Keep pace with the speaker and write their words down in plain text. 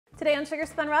Today on Sugar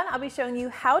Spun Run, I'll be showing you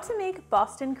how to make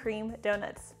Boston cream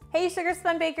donuts. Hey Sugar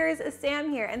Spun bakers,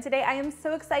 Sam here, and today I am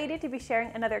so excited to be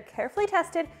sharing another carefully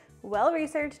tested,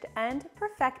 well-researched, and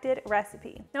perfected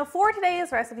recipe. Now for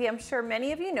today's recipe, I'm sure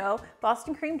many of you know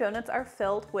Boston cream donuts are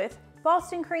filled with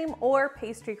Boston cream or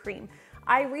pastry cream.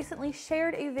 I recently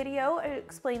shared a video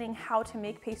explaining how to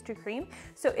make pastry cream.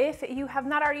 So if you have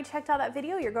not already checked out that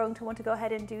video, you're going to want to go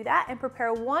ahead and do that and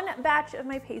prepare one batch of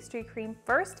my pastry cream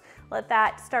first. Let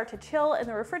that start to chill in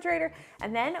the refrigerator,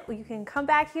 and then you can come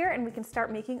back here and we can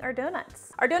start making our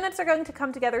donuts. Our donuts are going to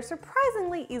come together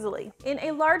surprisingly easily. In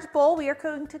a large bowl, we are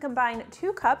going to combine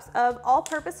 2 cups of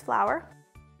all-purpose flour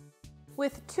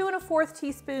with 2 1/4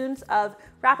 teaspoons of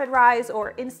rapid rise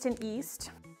or instant yeast.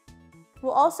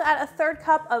 We'll also add a 1/3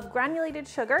 cup of granulated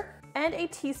sugar and a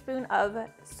teaspoon of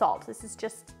salt. This is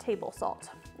just table salt.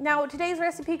 Now, today's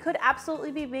recipe could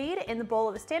absolutely be made in the bowl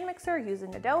of a stand mixer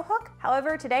using a dough hook.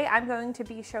 However, today I'm going to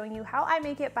be showing you how I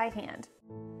make it by hand.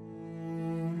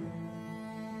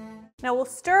 Now we'll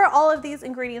stir all of these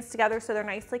ingredients together so they're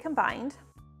nicely combined.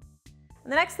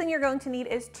 And the next thing you're going to need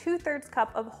is 2/3 cup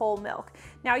of whole milk.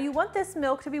 Now you want this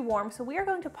milk to be warm, so we are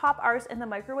going to pop ours in the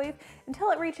microwave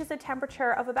until it reaches a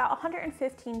temperature of about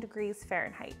 115 degrees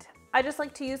Fahrenheit. I just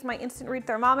like to use my instant read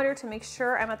thermometer to make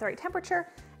sure I'm at the right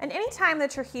temperature. And anytime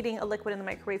that you're heating a liquid in the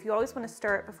microwave, you always want to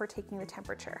stir it before taking the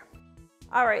temperature.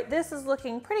 All right, this is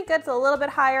looking pretty good. It's a little bit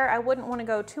higher. I wouldn't want to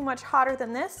go too much hotter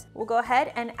than this. We'll go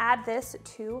ahead and add this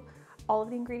to all of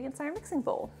the ingredients in our mixing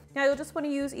bowl. Now you'll just want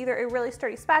to use either a really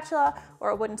sturdy spatula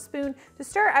or a wooden spoon to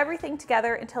stir everything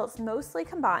together until it's mostly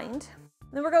combined.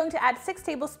 And then we're going to add 6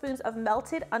 tablespoons of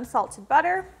melted unsalted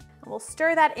butter, and we'll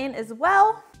stir that in as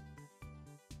well.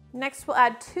 Next we'll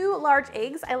add 2 large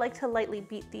eggs. I like to lightly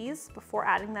beat these before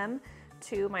adding them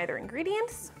to my other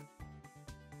ingredients.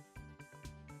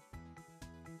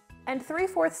 And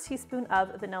 3/4 teaspoon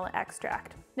of vanilla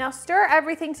extract. Now stir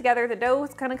everything together. The dough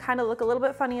is gonna kind of look a little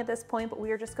bit funny at this point, but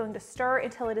we are just going to stir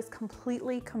until it is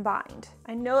completely combined.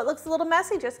 I know it looks a little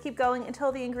messy, just keep going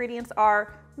until the ingredients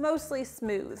are mostly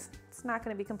smooth. It's not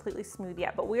gonna be completely smooth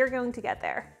yet, but we are going to get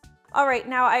there. All right,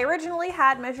 now I originally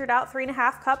had measured out 3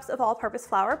 1/2 cups of all-purpose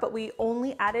flour, but we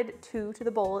only added 2 to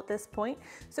the bowl at this point.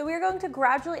 So we are going to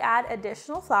gradually add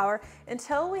additional flour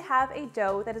until we have a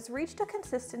dough that has reached a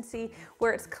consistency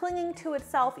where it's clinging to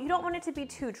itself. You don't want it to be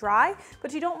too dry,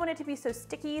 but you don't want it to be so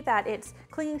sticky that it's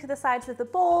clinging to the sides of the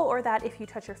bowl, or that if you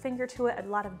touch your finger to it, a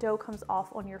lot of dough comes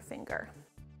off on your finger.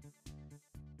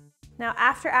 Now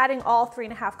after adding all 3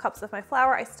 1/2 cups of my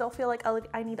flour, I still feel like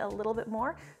I need a little bit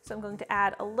more, so I'm going to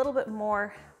add a little bit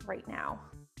more right now.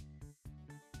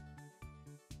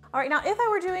 All right, now if I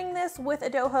were doing this with a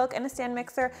dough hook and a stand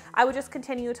mixer, I would just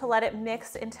continue to let it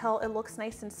mix until it looks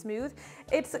nice and smooth.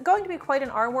 It's going to be quite an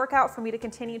arm workout for me to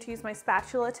continue to use my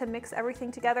spatula to mix everything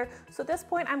together. So at this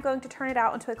point, I'm going to turn it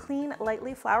out into a clean,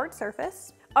 lightly floured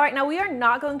surface. All right, now we are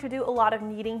not going to do a lot of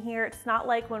kneading here. It's not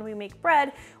like when we make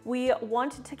bread. We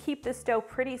want to keep this dough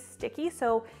pretty sticky,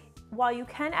 so while you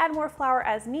can add more flour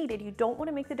as needed, you don't want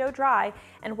to make the dough dry.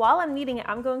 And while I'm kneading it,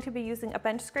 I'm going to be using a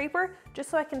bench scraper just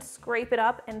so I can scrape it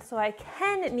up and so I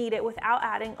can knead it without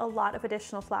adding a lot of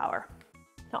additional flour.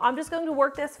 Now I'm just going to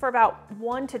work this for about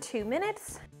 1 to 2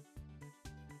 minutes.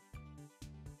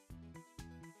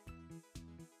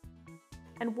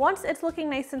 And once it's looking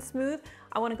nice and smooth,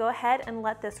 I want to go ahead and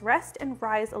let this rest and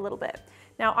rise a little bit.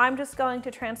 Now I'm just going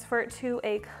to transfer it to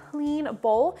a clean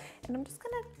bowl, and I'm just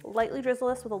going to lightly drizzle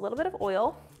this with a little bit of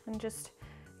oil and just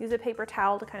use a paper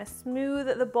towel to kind of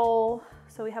smooth the bowl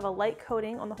so we have a light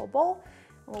coating on the whole bowl.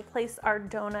 And we'll place our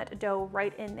donut dough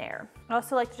right in there. I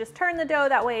also like to just turn the dough,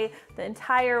 that way the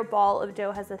entire ball of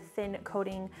dough has a thin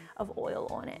coating of oil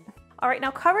on it. All right,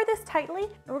 now cover this tightly,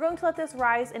 and we're going to let this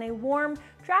rise in a warm,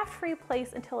 draft-free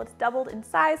place until it's doubled in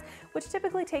size, which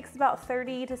typically takes about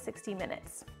 30 to 60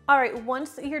 minutes. All right,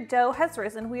 once your dough has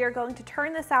risen, we are going to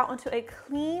turn this out onto a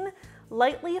clean,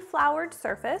 lightly floured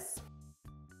surface.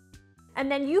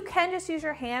 And then you can just use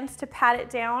your hands to pat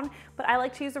it down, but I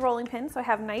like to use a rolling pin, so I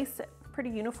have nice, pretty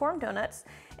uniform donuts.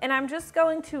 And I'm just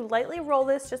going to lightly roll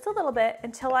this just a little bit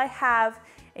until I have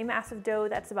a mass of dough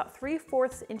that's about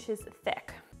 3/4 inches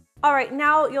thick. All right,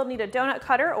 now you'll need a donut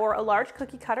cutter or a large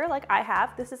cookie cutter like I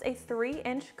have. This is a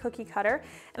 3-inch cookie cutter,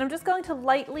 and I'm just going to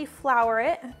lightly flour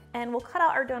it, and we'll cut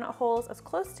out our donut holes as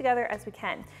close together as we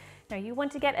can. Now you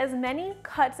want to get as many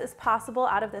cuts as possible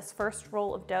out of this first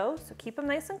roll of dough, so keep them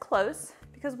nice and close,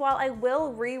 because while I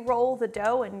will re-roll the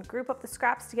dough and group up the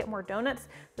scraps to get more donuts,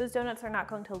 those donuts are not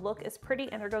going to look as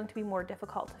pretty and they're going to be more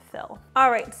difficult to fill.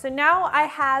 All right, so now I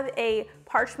have a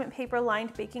parchment paper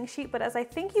lined baking sheet, but as I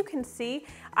think you can see,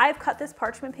 I've cut this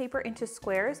parchment paper into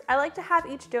squares. I like to have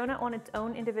each donut on its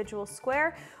own individual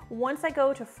square. Once I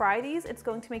go to fry these, it's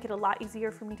going to make it a lot easier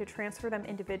for me to transfer them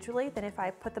individually than if I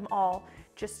put them all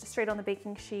just straight on the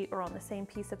baking sheet or on the same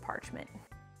piece of parchment.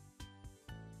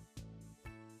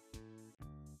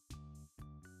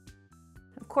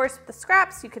 Of course, with the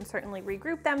scraps, you can certainly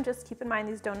regroup them. Just keep in mind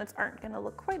these donuts aren't going to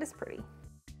look quite as pretty.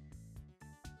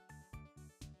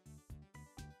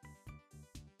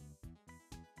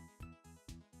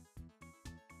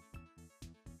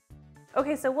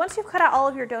 Okay, so once you've cut out all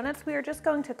of your donuts, we are just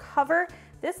going to cover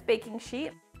this baking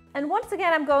sheet. And once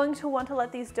again, I'm going to want to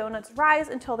let these donuts rise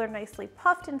until they're nicely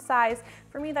puffed in size.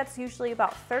 For me, that's usually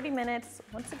about 30 minutes,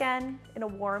 once again, in a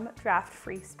warm,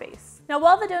 draft-free space. Now,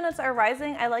 while the donuts are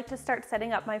rising, I like to start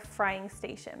setting up my frying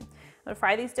station. To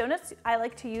fry these donuts, I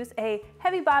like to use a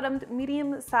heavy-bottomed,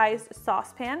 medium-sized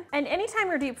saucepan. And anytime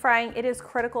you're deep frying, it is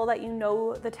critical that you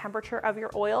know the temperature of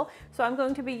your oil. So I'm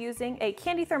going to be using a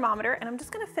candy thermometer, and I'm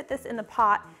just gonna fit this in the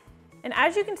pot. And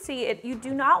as you can see, you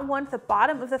do not want the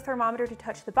bottom of the thermometer to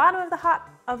touch the bottom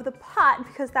of the pot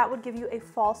because that would give you a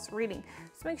false reading.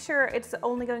 So make sure it's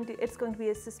going to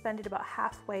be suspended about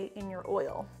halfway in your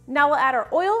oil. Now we'll add our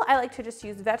oil. I like to just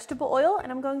use vegetable oil,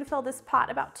 and I'm going to fill this pot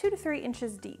about 2 to 3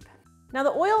 inches deep. Now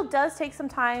the oil does take some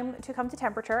time to come to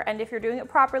temperature, and if you're doing it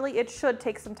properly, it should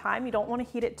take some time. You don't want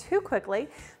to heat it too quickly.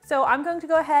 So I'm going to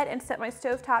go ahead and set my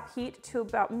stovetop heat to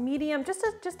about medium, just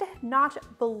a notch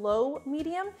below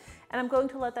medium, and I'm going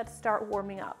to let that start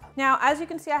warming up. Now, as you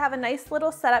can see, I have a nice little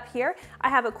setup here. I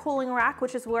have a cooling rack,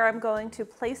 which is where I'm going to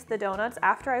place the donuts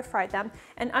after I've fried them.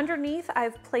 And underneath,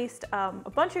 I've placed a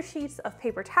bunch of sheets of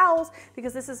paper towels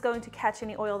because this is going to catch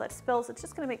any oil that spills. It's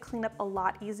just gonna make cleanup a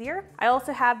lot easier. I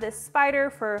also have this spider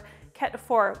for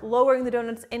lowering the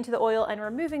donuts into the oil and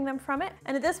removing them from it.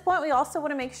 And at this point, we also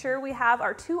want to make sure we have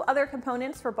our 2 other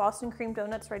components for Boston cream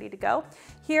donuts ready to go.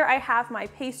 Here I have my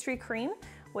pastry cream,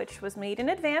 which was made in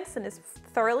advance and is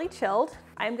thoroughly chilled.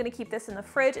 I'm gonna keep this in the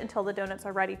fridge until the donuts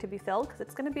are ready to be filled because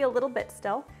it's gonna be a little bit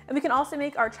still. And we can also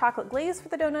make our chocolate glaze for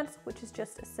the donuts, which is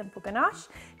just a simple ganache.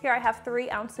 Here I have 3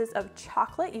 ounces of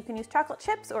chocolate. You can use chocolate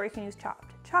chips or you can use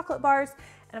chopped chocolate bars.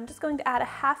 And I'm just going to add a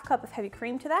 ½ cup of heavy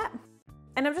cream to that.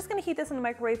 And I'm just gonna heat this in the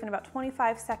microwave in about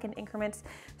 25-second increments,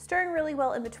 stirring really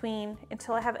well in between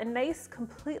until I have a nice,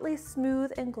 completely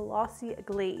smooth and glossy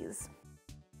glaze.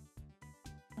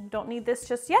 You don't need this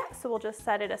just yet, so we'll just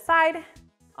set it aside.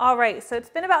 All right, so it's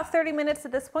been about 30 minutes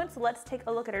at this point, so let's take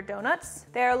a look at our donuts.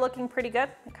 They're looking pretty good.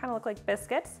 They kind of look like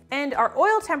biscuits. And our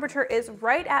oil temperature is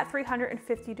right at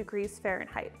 350 degrees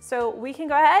Fahrenheit. So we can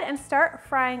go ahead and start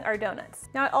frying our donuts.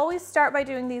 Now I always start by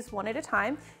doing these one at a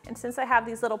time. And since I have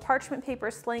these little parchment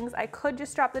paper slings, I could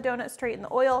just drop the donut straight in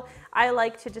the oil. I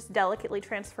like to just delicately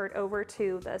transfer it over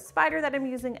to the spider that I'm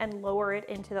using and lower it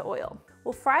into the oil.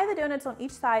 We'll fry the donuts on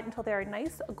each side until they're a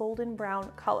nice golden brown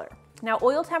color. Now,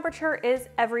 oil temperature is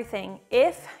everything.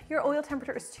 If your oil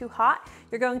temperature is too hot,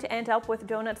 you're going to end up with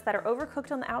donuts that are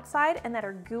overcooked on the outside and that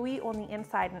are gooey on the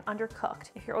inside and undercooked.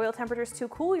 If your oil temperature is too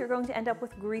cool, you're going to end up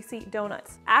with greasy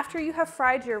donuts. After you have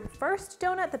fried your first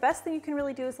donut, the best thing you can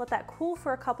really do is let that cool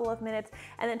for a couple of minutes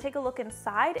and then take a look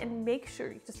inside and make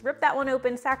sure, just rip that one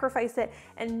open, sacrifice it,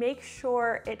 and make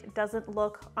sure it doesn't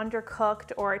look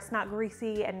undercooked or it's not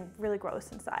greasy and really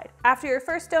gross inside. After your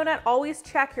first donut, always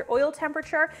check your oil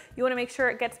temperature. You want to make sure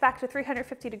it gets back to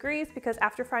 350 degrees because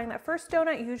after frying that first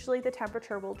donut, usually the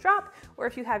temperature will drop, or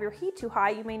if you have your heat too high,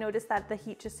 you may notice that the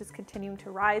heat just is continuing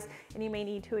to rise and you may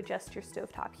need to adjust your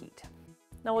stovetop heat.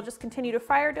 Now we'll just continue to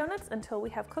fry our donuts until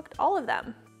we have cooked all of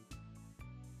them.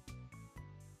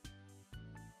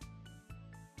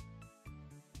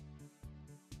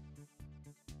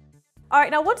 All right,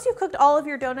 now once you've cooked all of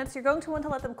your donuts, you're going to want to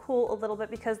let them cool a little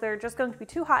bit because they're just going to be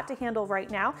too hot to handle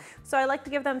right now. So I like to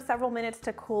give them several minutes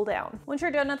to cool down. Once your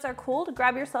donuts are cooled,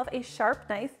 grab yourself a sharp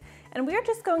knife, and we are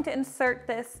just going to insert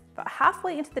this about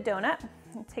halfway into the donut.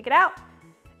 Take it out,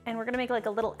 and we're gonna make like a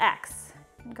little X.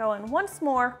 And go in once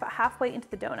more, about halfway into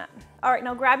the donut. All right,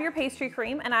 now grab your pastry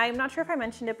cream, and I'm not sure if I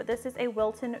mentioned it, but this is a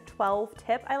Wilton 12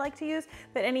 tip I like to use,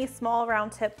 but any small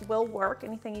round tip will work.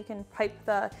 Anything you can pipe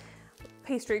the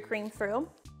pastry cream through.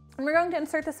 And we're going to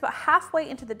insert this about halfway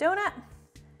into the donut,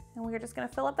 and we're just gonna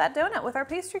fill up that donut with our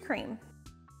pastry cream.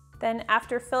 Then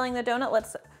after filling the donut,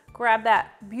 let's grab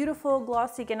that beautiful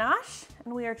glossy ganache,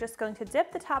 and we are just going to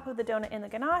dip the top of the donut in the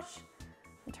ganache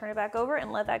and turn it back over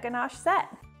and let that ganache set.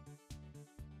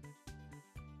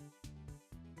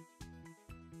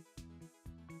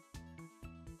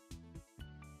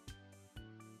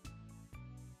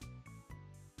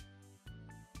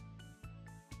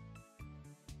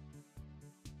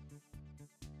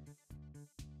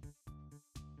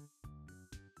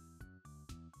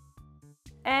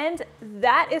 And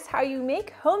that is how you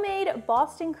make homemade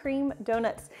Boston cream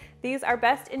donuts. These are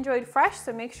best enjoyed fresh,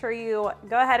 so make sure you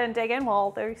go ahead and dig in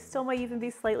while they still might even be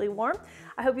slightly warm.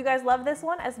 I hope you guys love this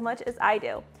one as much as I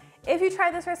do. If you try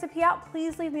this recipe out,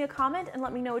 please leave me a comment and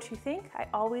let me know what you think. I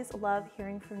always love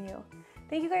hearing from you.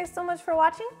 Thank you guys so much for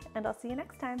watching, and I'll see you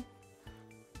next time.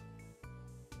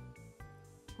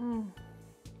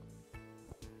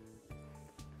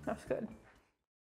 That's good.